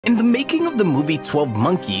In the making of the movie 12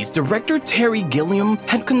 Monkeys, director Terry Gilliam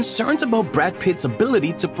had concerns about Brad Pitt's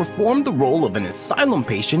ability to perform the role of an asylum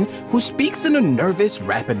patient who speaks in a nervous,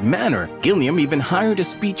 rapid manner. Gilliam even hired a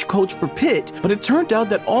speech coach for Pitt, but it turned out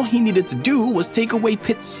that all he needed to do was take away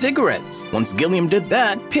Pitt's cigarettes. Once Gilliam did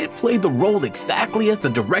that, Pitt played the role exactly as the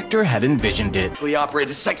director had envisioned it. We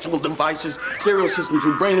operated sexual devices, stereo systems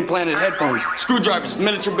with brain-implanted headphones, screwdrivers,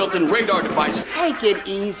 miniature built-in radar devices. Take it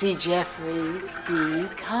easy, Jeffrey. Be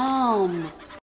calm.